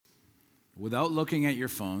without looking at your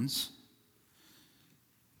phones,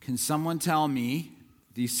 can someone tell me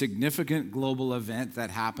the significant global event that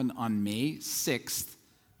happened on May 6th,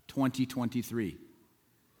 2023?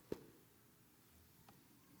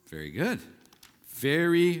 Very good.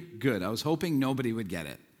 Very good. I was hoping nobody would get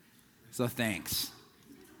it. So thanks.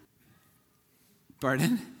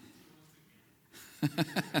 Pardon?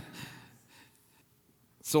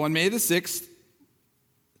 So on May the 6th,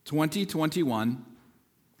 2021,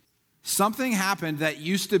 something happened that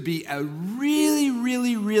used to be a really,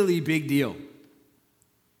 really, really big deal.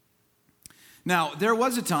 Now, there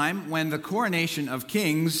was a time when the coronation of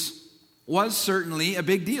kings was certainly a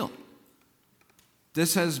big deal.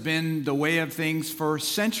 This has been the way of things for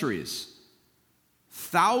centuries,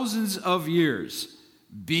 thousands of years.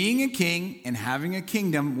 Being a king and having a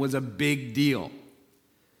kingdom was a big deal.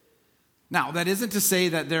 Now, that isn't to say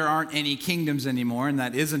that there aren't any kingdoms anymore, and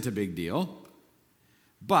that isn't a big deal.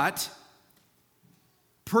 But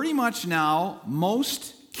pretty much now,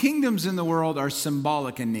 most kingdoms in the world are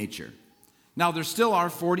symbolic in nature. Now, there still are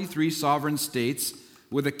 43 sovereign states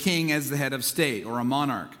with a king as the head of state, or a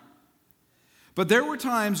monarch. But there were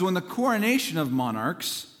times when the coronation of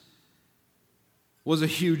monarchs was a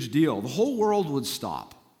huge deal. The whole world would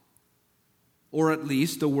stop, or at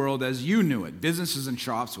least the world as you knew it. Businesses and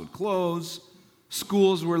shops would close,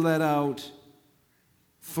 schools were let out,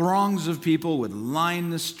 throngs of people would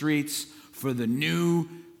line the streets for the new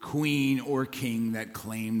queen or king that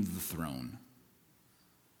claimed the throne.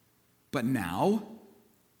 But now,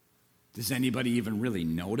 does anybody even really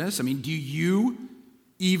notice? I mean, do you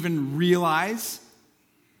even realize,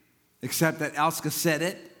 except that Elska said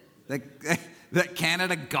it, that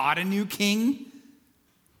Canada got a new king?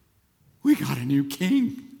 We got a new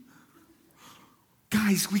king.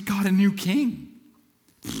 Guys, we got a new king.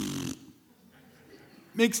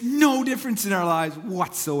 Makes no difference in our lives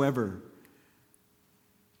whatsoever.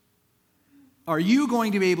 Are you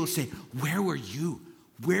going to be able to say, where were you?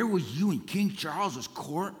 Where were you when King Charles was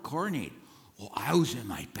coronated? Well, I was in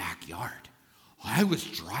my backyard. I was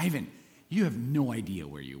driving. You have no idea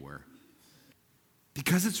where you were.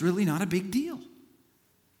 Because it's really not a big deal.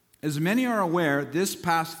 As many are aware, this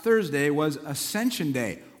past Thursday was Ascension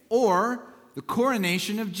Day, or the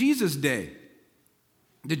coronation of Jesus Day.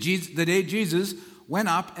 The day Jesus went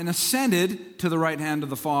up and ascended to the right hand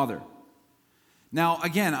of the Father. Now,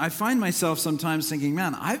 again, I find myself sometimes thinking,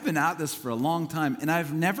 man, I've been at this for a long time, and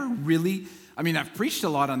I've never really, I've preached a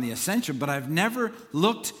lot on the ascension, but I've never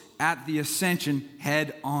looked at the ascension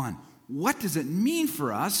head on. What does it mean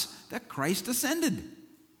for us that Christ ascended?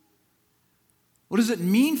 What does it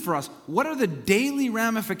mean for us? What are the daily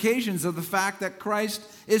ramifications of the fact that Christ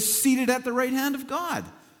is seated at the right hand of God,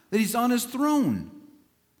 that he's on his throne?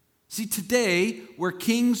 See, today, where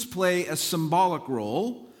kings play a symbolic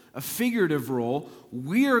role, a figurative role,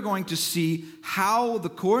 we are going to see how the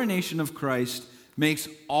coronation of Christ makes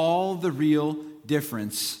all the real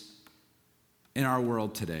difference in our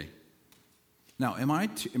world today. Now, am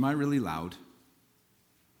I really loud?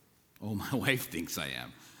 Oh, my wife thinks I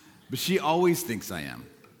am. But she always thinks I am.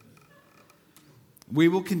 We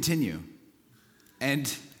will continue.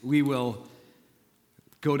 And we will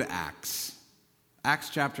go to Acts. Acts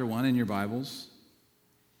chapter 1 in your Bibles.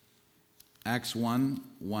 Acts 1,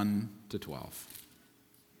 1 to 12.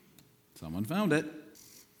 Someone found it.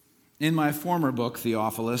 In my former book,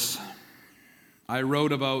 Theophilus, I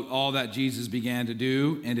wrote about all that Jesus began to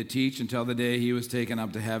do and to teach until the day he was taken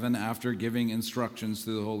up to heaven after giving instructions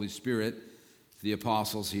through the Holy Spirit to the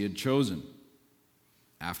apostles he had chosen.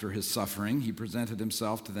 After his suffering, he presented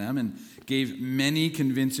himself to them and gave many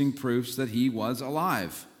convincing proofs that he was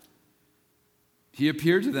alive. He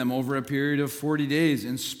appeared to them over a period of 40 days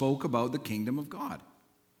and spoke about the kingdom of God.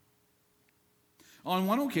 On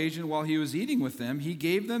one occasion, while he was eating with them, he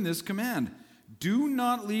gave them this command: "Do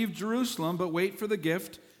not leave Jerusalem, but wait for the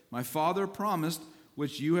gift my Father promised,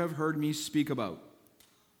 which you have heard me speak about.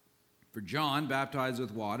 For John baptized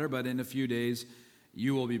with water, but in a few days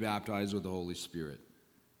you will be baptized with the Holy Spirit."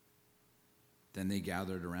 Then they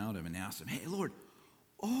gathered around him and asked him, "Hey, Lord,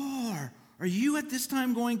 are you at this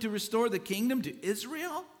time going to restore the kingdom to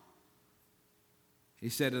Israel?" He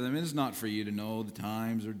said to them, "It is not for you to know the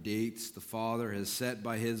times or dates the Father has set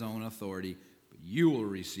by his own authority, but you will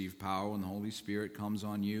receive power when the Holy Spirit comes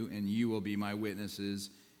on you, and you will be my witnesses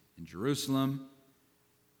in Jerusalem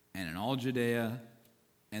and in all Judea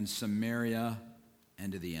and Samaria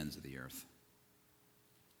and to the ends of the earth."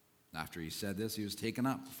 After he said this, he was taken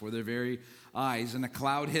up before their very eyes, and a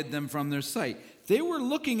cloud hid them from their sight. They were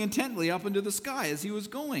looking intently up into the sky as he was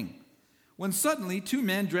going, when suddenly 2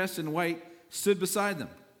 men dressed in white stood beside them.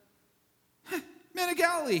 "Men of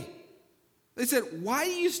Galilee, They said, why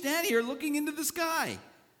do you stand here looking into the sky?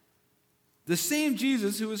 The same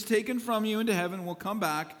Jesus who was taken from you into heaven will come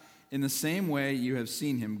back in the same way you have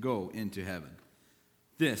seen him go into heaven.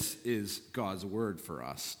 This is God's word for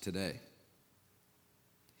us today.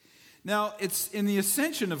 Now, it's in the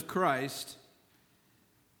ascension of Christ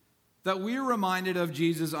that we are reminded of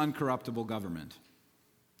Jesus' uncorruptible government.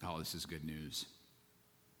 Oh, this is good news.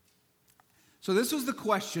 So this was the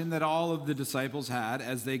question that all of the disciples had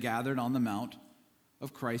as they gathered on the Mount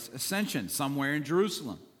of Christ's ascension, somewhere in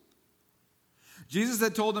Jerusalem. Jesus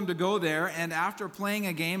had told them to go there, and after playing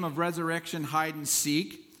a game of resurrection hide and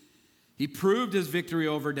seek, he proved his victory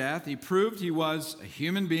over death. He proved he was a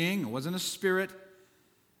human being, it wasn't a spirit.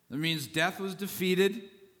 That means death was defeated.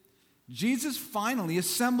 Jesus finally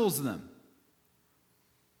assembles them.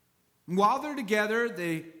 While they're together,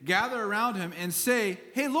 they gather around him and say,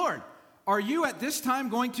 hey, Lord, are you at this time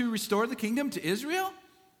going to restore the kingdom to Israel?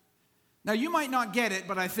 Now, you might not get it,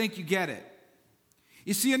 but I think you get it.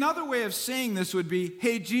 You see, another way of saying this would be,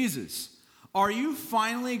 hey, Jesus, are you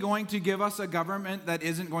finally going to give us a government that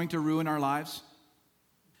isn't going to ruin our lives?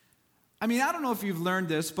 I mean, I don't know if you've learned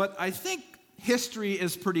this, but I think history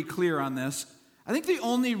is pretty clear on this. I think the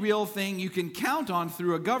only real thing you can count on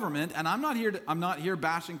through a government, and I'm not here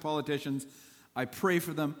bashing politicians. I pray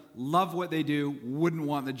for them, love what they do, wouldn't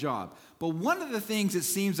want the job. But one of the things it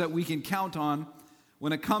seems that we can count on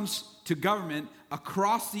when it comes to government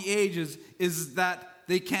across the ages is that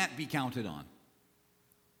they can't be counted on,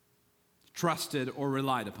 trusted, or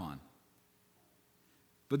relied upon.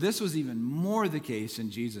 But this was even more the case in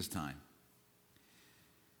Jesus' time.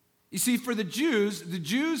 You see, for the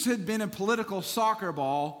Jews had been a political soccer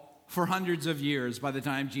ball for hundreds of years by the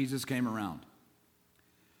time Jesus came around.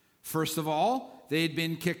 First of all, they had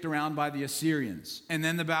been kicked around by the Assyrians, and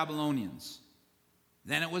then the Babylonians.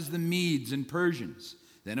 Then it was the Medes and Persians.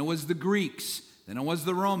 Then it was the Greeks. Then it was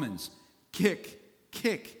the Romans. Kick,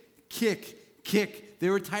 kick, kick, kick. They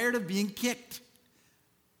were tired of being kicked.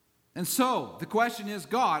 And so, the question is,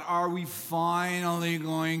 God, are we finally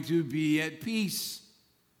going to be at peace?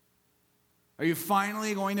 Are you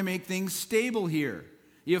finally going to make things stable here?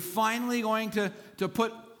 Are you finally going to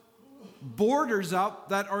put borders up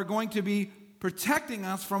that are going to be protecting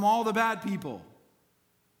us from all the bad people?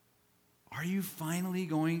 Are you finally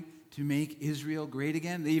going to make Israel great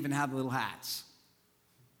again? They even have little hats.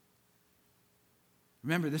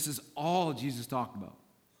 Remember, this is all Jesus talked about.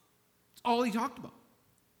 It's all he talked about.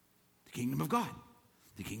 The kingdom of God.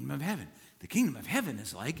 The kingdom of heaven. The kingdom of heaven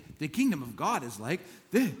is like, the kingdom of God is like,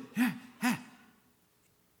 the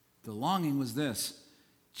longing was this: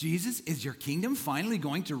 Jesus, is your kingdom finally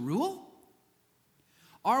going to rule?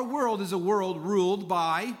 Our world is a world ruled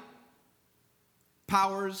by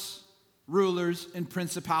powers, rulers, and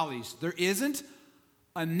principalities. There isn't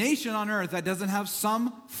a nation on earth that doesn't have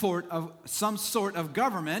some sort of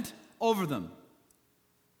government over them.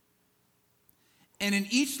 And in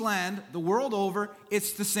each land, the world over,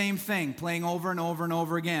 it's the same thing, playing over and over and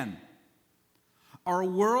over again. Our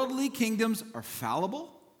worldly kingdoms are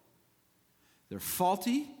fallible, they're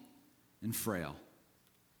faulty, and frail.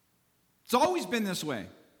 It's always been this way.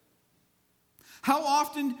 How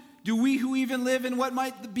often do we who even live in what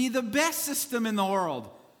might be the best system in the world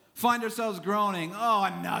find ourselves groaning, oh,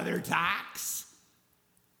 another tax?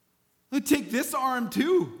 I'll take this arm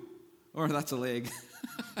too. Or that's a leg.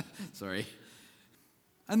 Sorry.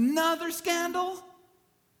 Another scandal?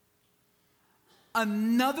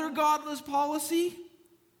 Another godless policy?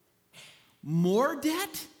 More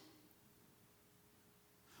debt?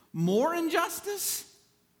 More injustice?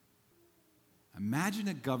 Imagine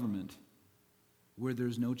a government where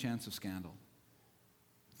there's no chance of scandal.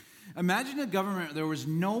 Imagine a government where there was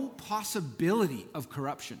no possibility of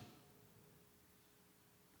corruption.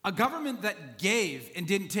 A government that gave and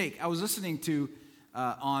didn't take. I was listening to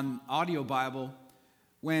on Audio Bible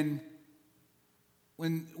when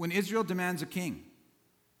Israel demands a king.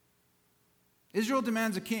 Israel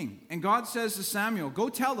demands a king. And God says to Samuel, go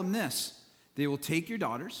tell them this. They will take your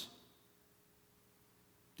daughters.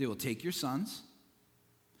 They will take your sons.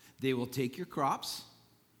 They will take your crops.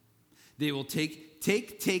 They will take.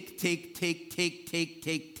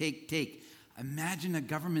 Imagine a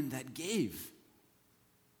government that gave.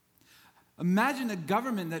 Imagine a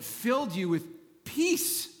government that filled you with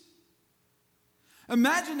peace.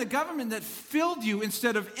 Imagine a government that filled you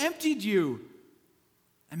instead of emptied you.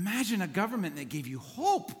 Imagine a government that gave you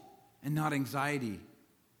hope and not anxiety.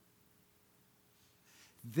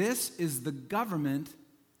 This is the government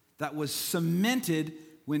that was cemented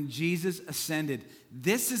when Jesus ascended.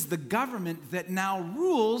 This is the government that now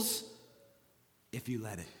rules if you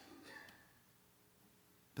let it.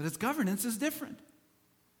 But its governance is different.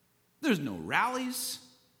 There's no rallies.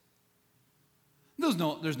 There's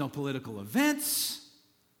no political events.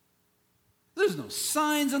 There's no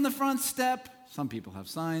signs on the front step. Some people have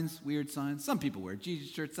signs, weird signs. Some people wear Jesus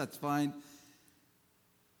shirts, that's fine.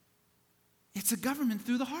 It's a government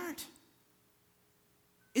through the heart.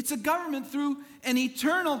 It's a government through an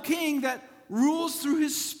eternal king that rules through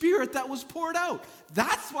his spirit that was poured out.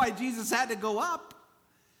 That's why Jesus had to go up.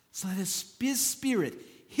 So that his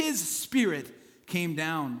spirit came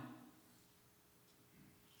down.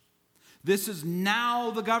 This is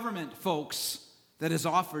now the government, folks, that is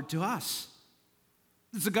offered to us.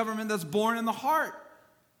 It's a government that's born in the heart.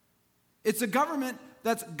 It's a government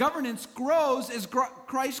that's governance grows as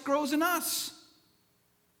Christ grows in us.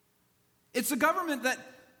 It's a government that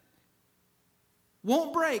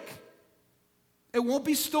won't break. It won't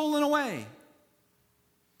be stolen away.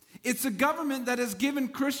 It's a government that has given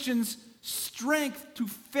Christians strength to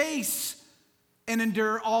face and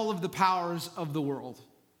endure all of the powers of the world.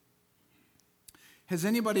 Has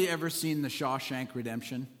anybody ever seen The Shawshank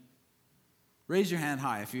Redemption? Raise your hand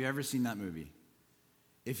high if you've ever seen that movie.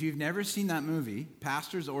 If you've never seen that movie,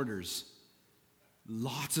 pastor's orders.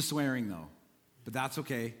 Lots of swearing though, but that's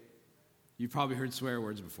okay. You've probably heard swear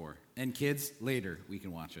words before. And kids, later we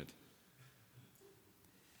can watch it.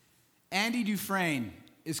 Andy Dufresne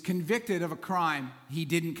is convicted of a crime he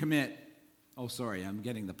didn't commit. Oh, sorry, I'm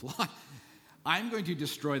getting the plot. I'm going to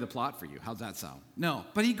destroy the plot for you. How's that sound? No,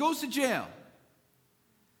 but he goes to jail.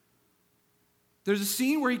 There's a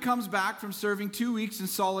scene where he comes back from serving 2 weeks in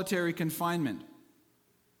solitary confinement.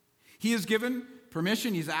 He is given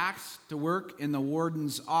permission. He's asked to work in the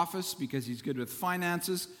warden's office because he's good with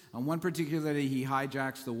finances. On one particular day, he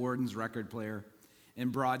hijacks the warden's record player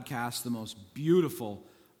and broadcasts the most beautiful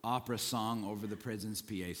opera song over the prison's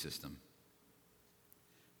PA system.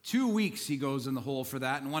 2 weeks he goes in the hole for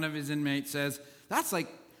that, and one of his inmates says, "That's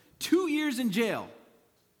like 2 years in jail."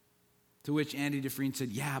 To which Andy Dufresne said,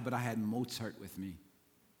 "Yeah, but I had Mozart with me."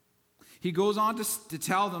 He goes on to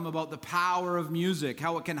tell them about the power of music,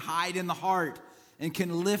 how it can hide in the heart and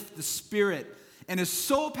can lift the spirit, and is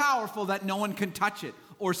so powerful that no one can touch it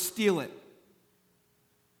or steal it.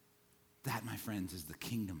 That, my friends, is the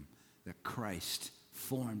kingdom that Christ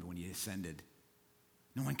formed when he ascended.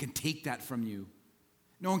 No one can take that from you.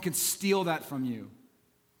 No one can steal that from you.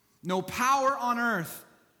 No power on earth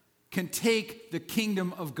can take the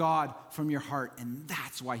kingdom of God from your heart, and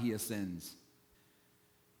that's why he ascends.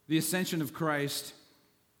 The ascension of Christ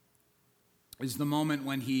is the moment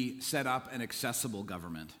when he set up an accessible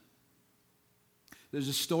government. There's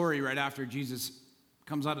a story right after Jesus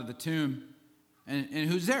comes out of the tomb, and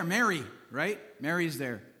who's there? Mary, right? Mary's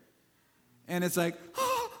there. And it's like,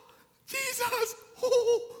 "Oh, Jesus,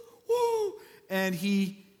 oh, whoa." And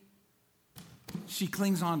she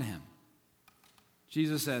clings on to him.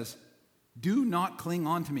 Jesus says, "Do not cling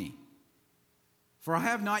on to me, for I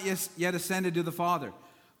have not yet ascended to the Father.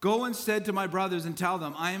 Go instead to my brothers and tell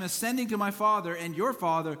them, I am ascending to my Father and your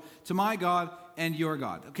Father, to my God and your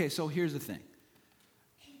God." Okay, so here's the thing.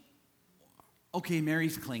 Okay,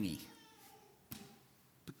 Mary's clingy.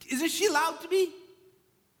 But isn't she allowed to be?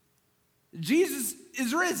 Jesus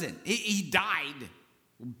is risen. He died.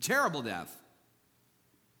 Terrible death.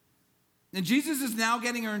 And Jesus is now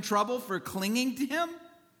getting her in trouble for clinging to him?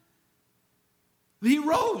 He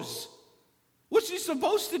rose. What's she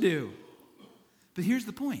supposed to do? But here's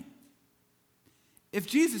the point. If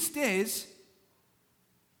Jesus stays,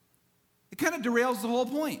 it kind of derails the whole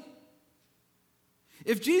point.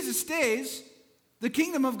 If Jesus stays, the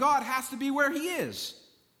kingdom of God has to be where he is.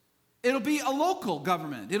 It'll be a local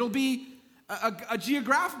government. It'll be a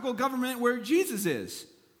geographical government where Jesus is.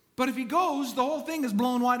 But if he goes, the whole thing is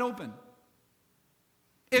blown wide open.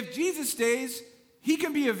 If Jesus stays, he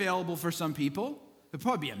can be available for some people. It'll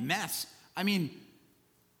probably be a mess. I mean,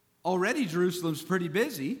 already Jerusalem's pretty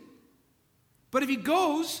busy. But if he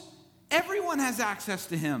goes, everyone has access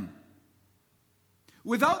to him.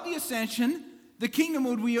 Without the ascension, the kingdom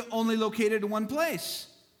would be only located in one place.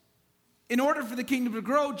 In order for the kingdom to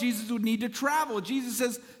grow, Jesus would need to travel. Jesus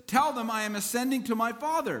says, "Tell them I am ascending to my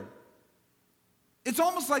Father." It's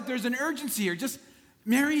almost like there's an urgency here. Just,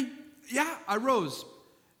 "Mary, yeah, I rose."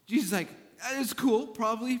 Jesus is like, "It's cool,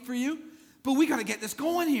 probably for you, but we got to get this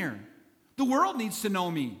going here. The world needs to know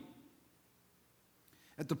me."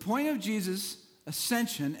 At the point of Jesus'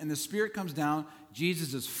 ascension and the Spirit comes down,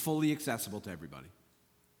 Jesus is fully accessible to everybody.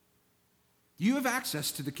 You have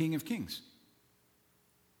access to the King of Kings.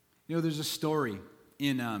 You know, there's a story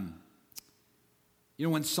in,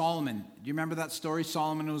 when Solomon, do you remember that story?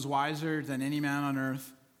 Solomon was wiser than any man on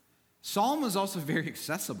earth. Solomon was also very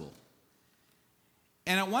accessible.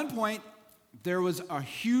 And at one point, there was a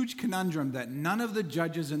huge conundrum that none of the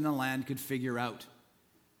judges in the land could figure out.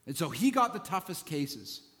 And so he got the toughest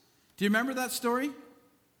cases. Do you remember that story?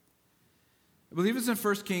 I believe it's in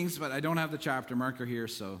 1 Kings, but I don't have the chapter marker here,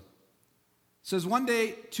 so. It says, one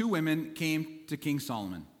day, 2 women came to King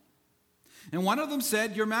Solomon. And one of them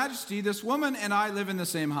said, "Your Majesty, this woman and I live in the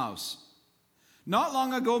same house. Not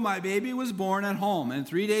long ago, my baby was born at home, and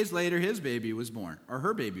 3 days later, his baby was born, or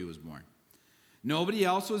her baby was born. Nobody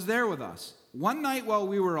else was there with us. One night while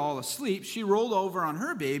we were all asleep, she rolled over on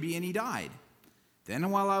her baby and he died. Then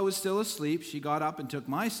while I was still asleep, she got up and took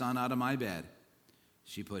my son out of my bed.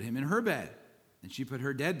 She put him in her bed, and she put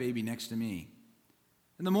her dead baby next to me.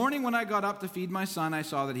 In the morning when I got up to feed my son, I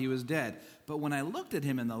saw that he was dead. But when I looked at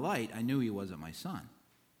him in the light, I knew he wasn't my son."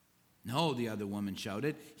 "No," the other woman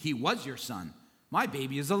shouted, "he was your son. My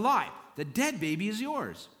baby is alive. The dead baby is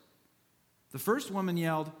yours." The first woman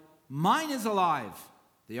yelled, "Mine is alive."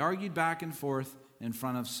 They argued back and forth in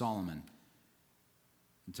front of Solomon,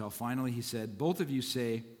 until finally he said, "Both of you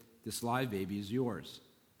say this live baby is yours.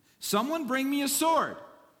 Someone bring me a sword."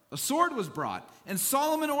 A sword was brought, and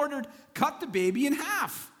Solomon ordered, "Cut the baby in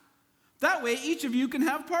half. That way each of you can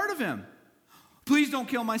have part of him." "Please don't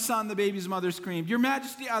kill my son," the baby's mother screamed. "Your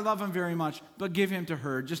Majesty, I love him very much, but give him to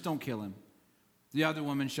her. Just don't kill him." The other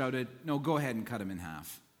woman shouted, "No, go ahead and cut him in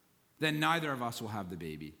half. Then neither of us will have the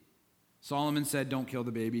baby." Solomon said, "Don't kill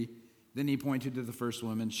the baby." Then he pointed to the first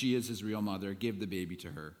woman. "She is his real mother. Give the baby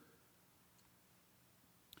to her."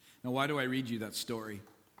 Now, why do I read you that story?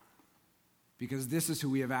 Because this is who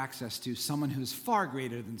we have access to, someone who's far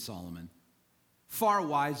greater than Solomon, far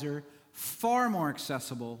wiser, far more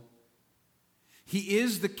accessible. He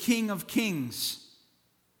is the King of Kings.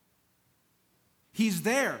 He's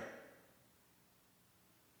there.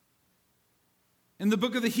 In the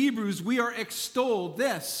book of the Hebrews, we are extolled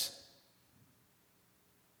this: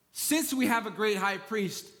 since we have a great high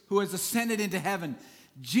priest who has ascended into heaven,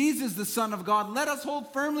 Jesus, the Son of God, let us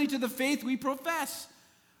hold firmly to the faith we profess.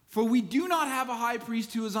 For we do not have a high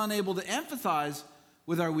priest who is unable to empathize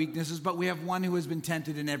with our weaknesses, but we have one who has been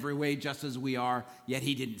tempted in every way just as we are, yet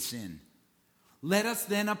he didn't sin. Let us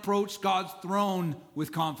then approach God's throne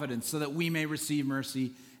with confidence so that we may receive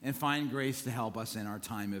mercy and find grace to help us in our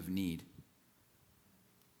time of need.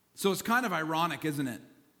 So it's kind of ironic, isn't it?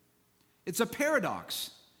 It's a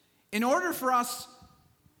paradox. In order for us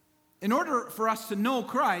to know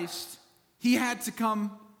Christ, he had to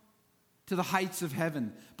come to the heights of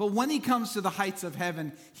heaven. But when he comes to the heights of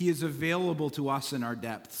heaven, he is available to us in our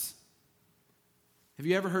depths. Have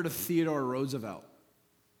you ever heard of Theodore Roosevelt?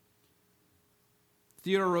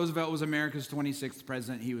 Theodore Roosevelt was America's 26th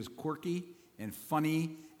president. He was quirky and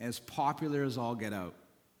funny, as popular as all get out.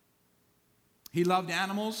 He loved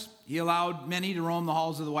animals. He allowed many to roam the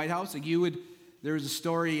halls of the White House. There was a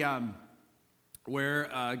story where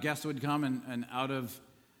a guest would come and out of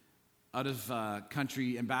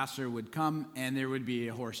country ambassador would come, and there would be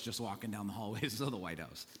a horse just walking down the hallways of the White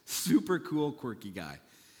House. Super cool, quirky guy.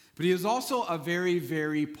 But he was also a very,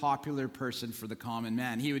 very popular person for the common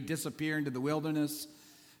man. He would disappear into the wilderness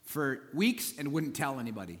for weeks and wouldn't tell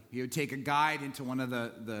anybody. He would take a guide into one of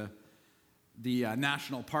the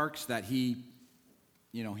national parks that he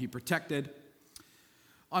protected.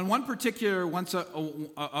 On one particular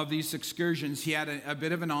of these excursions, he had a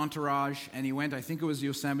bit of an entourage, and he went, I think it was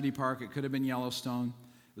Yosemite Park, it could have been Yellowstone.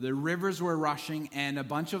 The rivers were rushing, and a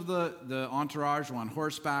bunch of the entourage were on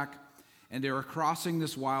horseback, and they were crossing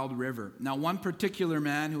this wild river. Now, one particular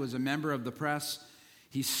man who was a member of the press,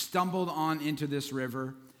 he stumbled on into this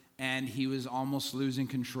river, and he was almost losing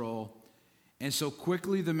control. And so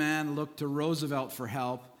quickly the man looked to Roosevelt for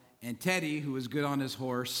help, and Teddy, who was good on his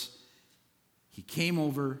horse, he came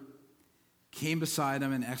beside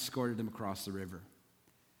him and escorted him across the river.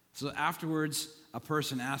 So afterwards, a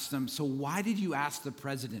person asked him, "So why did you ask the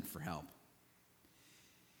president for help?"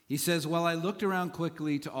 He says, "Well, I looked around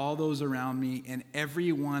quickly to all those around me, and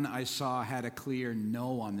everyone I saw had a clear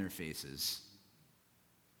no on their faces.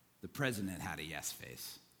 The president had a yes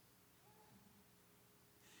face.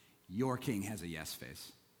 Your king has a yes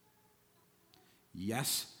face.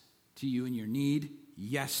 Yes to you in your need.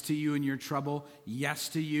 Yes to you in your trouble. Yes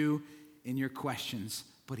to you in your questions.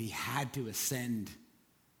 But he had to ascend."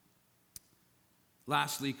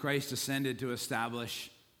 Lastly, Christ ascended to establish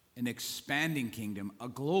an expanding kingdom, a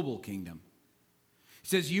global kingdom. He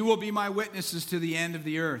says, "You will be my witnesses to the end of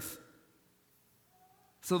the earth."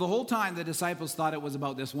 So the whole time the disciples thought it was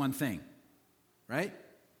about this one thing, right?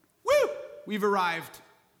 Woo! We've arrived.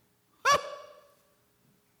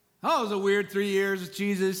 Oh, it was a weird 3 years with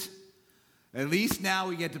Jesus. At least now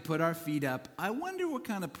we get to put our feet up. I wonder what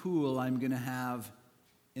kind of pool I'm going to have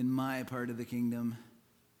in my part of the kingdom.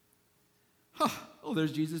 Oh,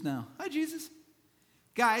 there's Jesus now. Hi, Jesus.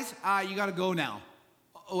 Guys, you got to go now.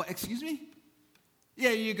 Oh, excuse me?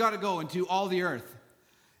 Yeah, you got to go into all the earth.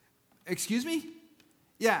 Excuse me?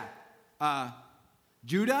 Yeah.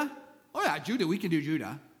 Judah? Oh, yeah, Judah. We can do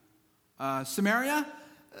Judah. Samaria?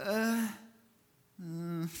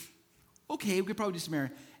 Okay, we could probably do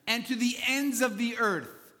Samaria. And to the ends of the earth.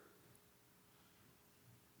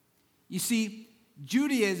 You see,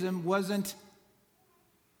 Judaism wasn't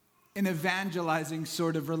an evangelizing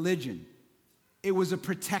sort of religion. It was a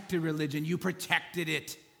protected religion. You protected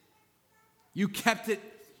it. You kept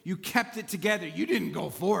it together. You didn't go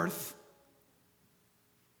forth.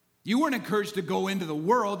 You weren't encouraged to go into the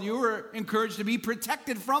world. You were encouraged to be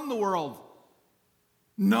protected from the world.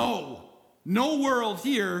 No world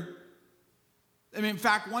here. I mean, in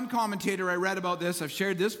fact, one commentator I read about this, I've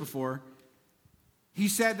shared this before, he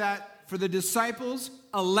said that for the disciples,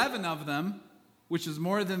 11 of them, which is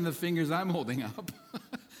more than the fingers I'm holding up,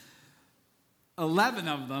 11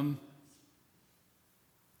 of them,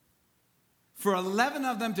 for 11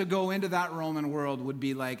 of them to go into that Roman world would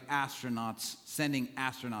be like astronauts, sending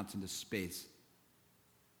astronauts into space.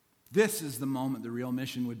 This is the moment the real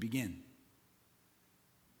mission would begin.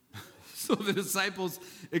 So the disciples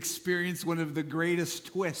experienced one of the greatest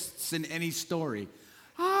twists in any story.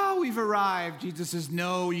 We've arrived. Jesus says,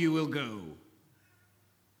 no, you will go.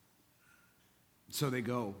 So they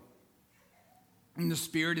go. And the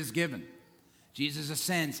Spirit is given. Jesus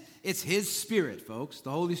ascends. It's His Spirit, folks.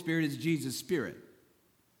 The Holy Spirit is Jesus' Spirit.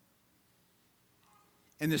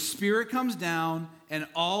 And the Spirit comes down, and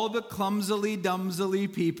all the clumsily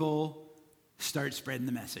people start spreading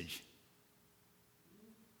the message.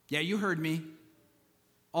 Yeah, you heard me.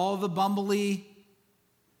 All the bumbly,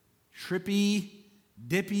 trippy,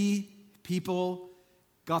 dippy people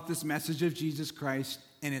got this message of Jesus Christ,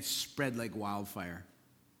 and it spread like wildfire.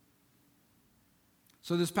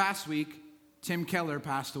 So this past week, Tim Keller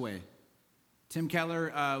passed away. Tim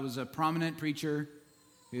Keller was a prominent preacher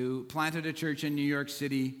who planted a church in New York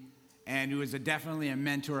City and who was definitely a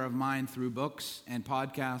mentor of mine through books and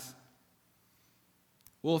podcasts.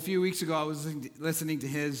 Well, a few weeks ago, I was listening to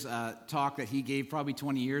his talk that he gave probably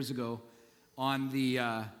 20 years ago on the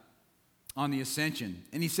Ascension.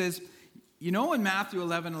 And he says, you know in Matthew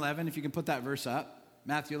 11:11, if you can put that verse up,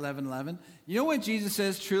 Matthew 11:11, you know when Jesus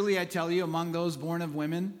says, truly I tell you, among those born of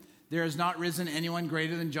women, there has not risen anyone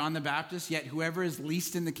greater than John the Baptist, yet whoever is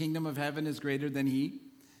least in the kingdom of heaven is greater than he.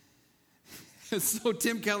 So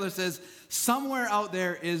Tim Keller says, somewhere out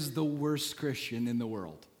there is the worst Christian in the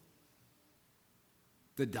world.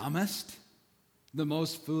 The dumbest, the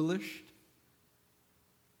most foolish,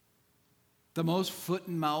 the most foot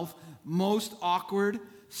and mouth, most awkward,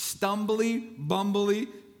 stumbly, bumbly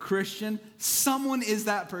Christian. Someone is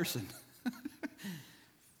that person.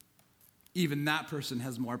 Even that person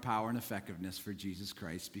has more power and effectiveness for Jesus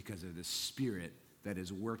Christ because of the Spirit that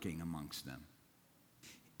is working amongst them.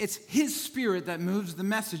 It's His Spirit that moves the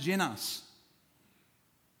message in us.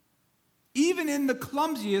 Even in the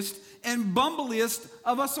clumsiest and bumbliest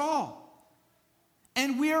of us all.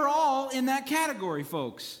 And we're all in that category,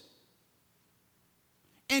 folks.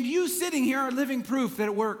 And you sitting here are living proof that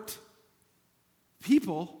it worked.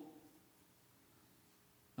 People,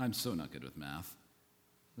 I'm so not good with math.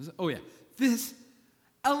 Oh yeah, this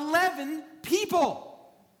 11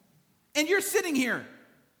 people. And you're sitting here.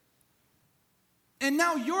 And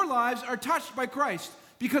now your lives are touched by Christ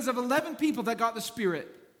because of 11 people that got the Spirit.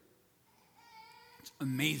 It's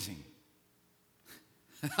amazing.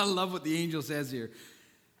 I love what the angel says here.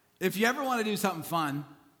 If you ever want to do something fun,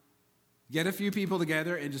 get a few people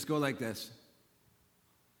together and just go like this.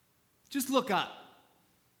 Just look up.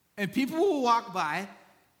 And people will walk by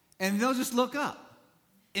and they'll just look up.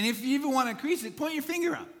 And if you even want to increase it, point your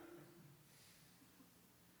finger up.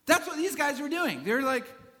 That's what these guys were doing. They're like,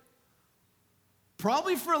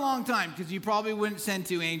 probably for a long time, because you probably wouldn't send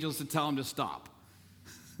 2 angels to tell them to stop.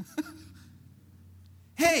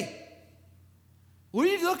 Hey, what are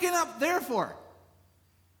you looking up there for?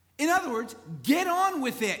 In other words, get on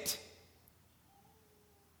with it.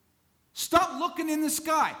 Stop looking in the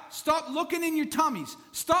sky. Stop looking in your tummies.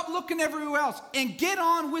 Stop looking everywhere else and get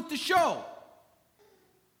on with the show.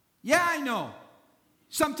 Yeah, I know.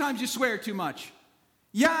 Sometimes you swear too much.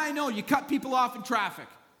 Yeah, I know. You cut people off in traffic.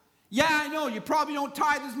 Yeah, I know. You probably don't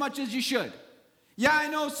tithe as much as you should. Yeah, I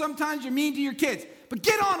know. Sometimes you're mean to your kids. But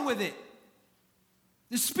get on with it.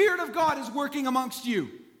 The Spirit of God is working amongst you.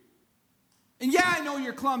 And yeah, I know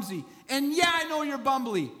you're clumsy. And yeah, I know you're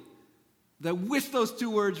bumbly. I wish those 2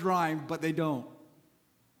 words rhymed, but they don't.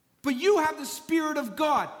 But you have the Spirit of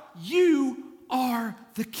God. You are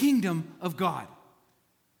the kingdom of God.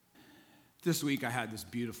 This week I had this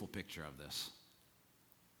beautiful picture of this.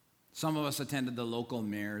 Some of us attended the local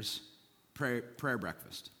mayor's prayer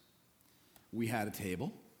breakfast. We had a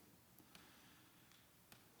table.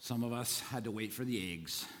 Some of us had to wait for the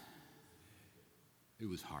eggs. It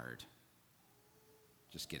was hard.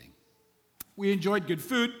 Just kidding. We enjoyed good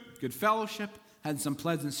food, good fellowship, had some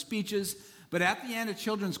pleasant speeches, but at the end, a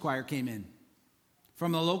children's choir came in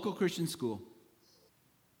from the local Christian school.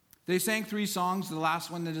 They sang 3 songs. The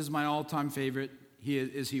last one that is my all-time favorite,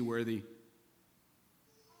 Is He Worthy?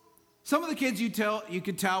 Some of the kids you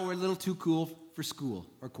could tell were a little too cool for school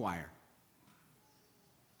or choir.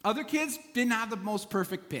 Other kids didn't have the most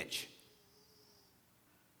perfect pitch.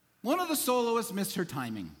 One of the soloists missed her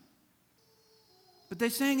timing. But they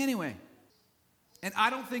sang anyway. And I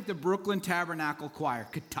don't think the Brooklyn Tabernacle Choir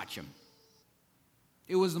could touch them.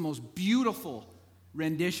 It was the most beautiful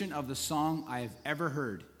rendition of the song I have ever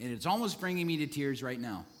heard. And it's almost bringing me to tears right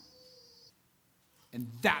now.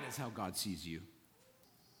 And that is how God sees you.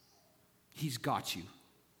 He's got you.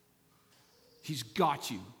 He's got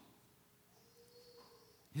you.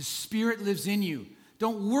 His Spirit lives in you.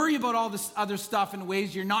 Don't worry about all this other stuff in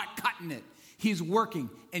ways you're not cutting it. He's working,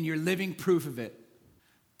 and you're living proof of it.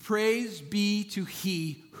 Praise be to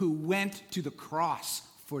He who went to the cross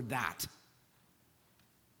for that.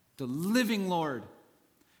 The living Lord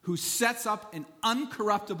who sets up an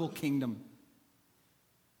uncorruptible kingdom,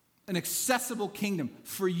 an accessible kingdom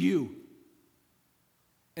for you,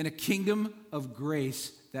 and a kingdom of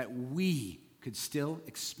grace that we could still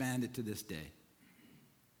expand it to this day.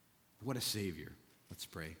 What a Savior. Let's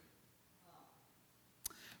pray.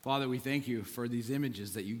 Father, we thank you for these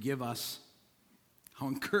images that you give us, how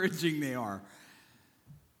encouraging they are.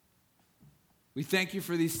 We thank you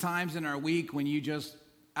for these times in our week when you just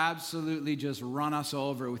absolutely just run us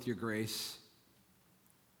over with your grace.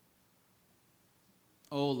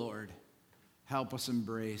 Oh Lord, help us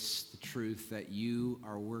embrace the truth that you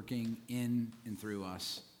are working in and through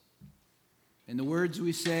us. In the words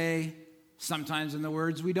we say, sometimes in the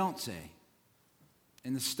words we don't say.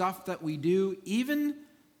 In the stuff that we do, even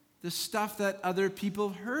the stuff that other people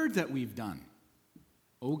have heard that we've done.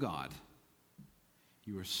 Oh God,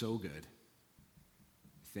 you are so good.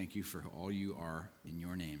 Thank you for all you are in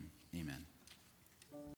your name. Amen.